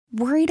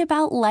Worried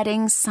about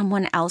letting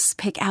someone else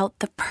pick out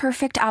the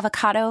perfect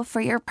avocado for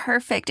your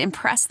perfect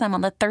impress them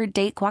on the third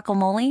date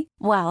guacamole?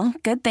 Well,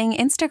 good thing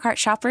Instacart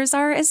shoppers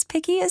are as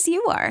picky as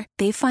you are.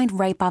 They find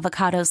ripe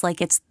avocados like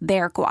it's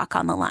their guac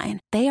on the line.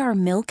 They are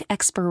milk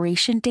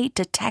expiration date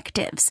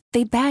detectives.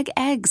 They bag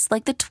eggs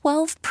like the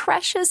 12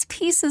 precious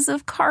pieces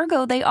of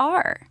cargo they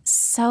are.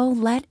 So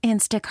let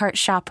Instacart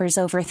shoppers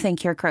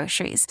overthink your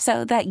groceries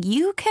so that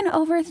you can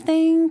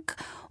overthink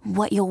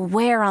what you'll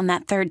wear on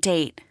that third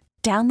date.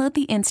 Download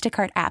the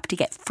Instacart app to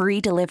get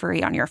free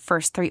delivery on your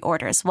first 3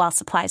 orders while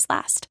supplies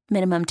last.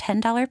 Minimum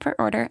 $10 per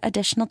order.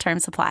 Additional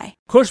terms apply.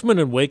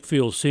 Cushman &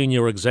 Wakefield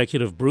Senior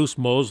Executive Bruce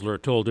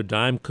Mosler told a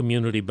Dime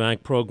Community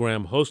Bank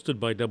program hosted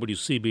by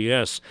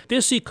WCBS,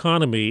 this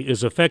economy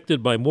is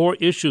affected by more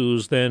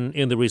issues than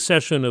in the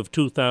recession of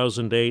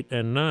 2008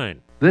 and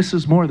 9. This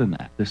is more than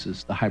that. This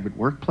is the hybrid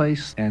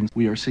workplace, and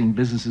we are seeing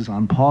businesses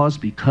on pause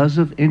because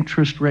of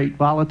interest rate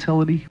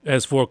volatility.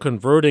 As for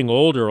converting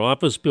older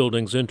office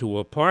buildings into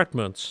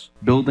apartments,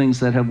 buildings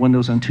that have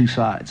windows on 2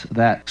 sides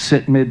that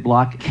sit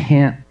mid-block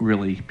can't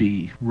really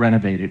be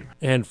renovated.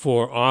 And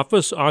for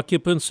office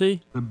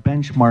occupancy, the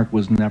benchmark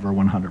was never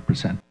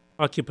 100%.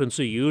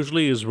 Occupancy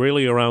usually is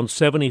really around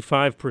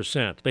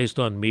 75% based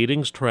on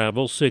meetings,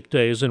 travel, sick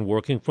days, and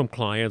working from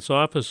clients'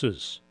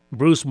 offices.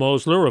 Bruce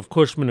Mosler of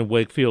Cushman &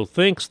 Wakefield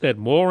thinks that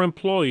more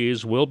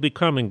employees will be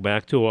coming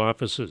back to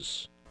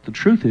offices. The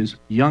truth is,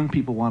 young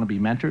people want to be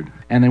mentored,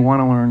 and they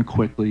want to learn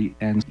quickly,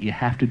 and you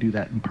have to do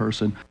that in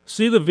person.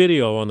 See the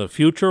video on the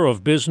future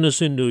of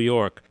business in New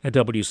York at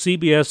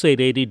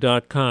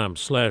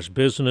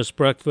WCBS880.com/Business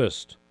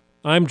Breakfast.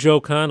 I'm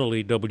Joe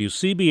Connolly,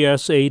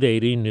 WCBS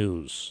 880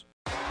 News.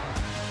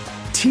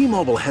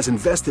 T-Mobile has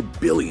invested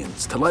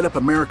billions to light up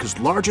America's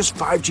largest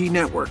 5G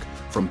network,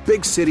 from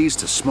big cities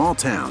to small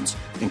towns,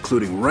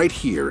 including right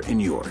here in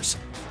yours.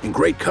 And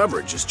great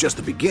coverage is just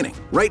the beginning.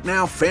 Right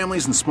now,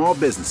 families and small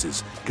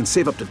businesses can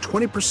save up to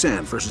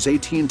 20% versus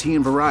AT&T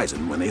and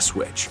Verizon when they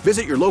switch.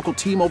 Visit your local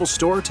T-Mobile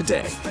store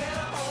today.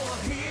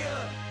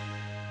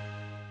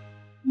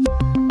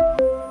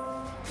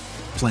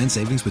 Plan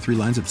savings with 3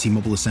 lines of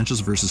T-Mobile Essentials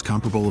versus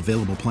comparable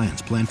available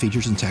plans. Plan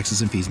features and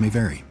taxes and fees may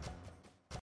vary.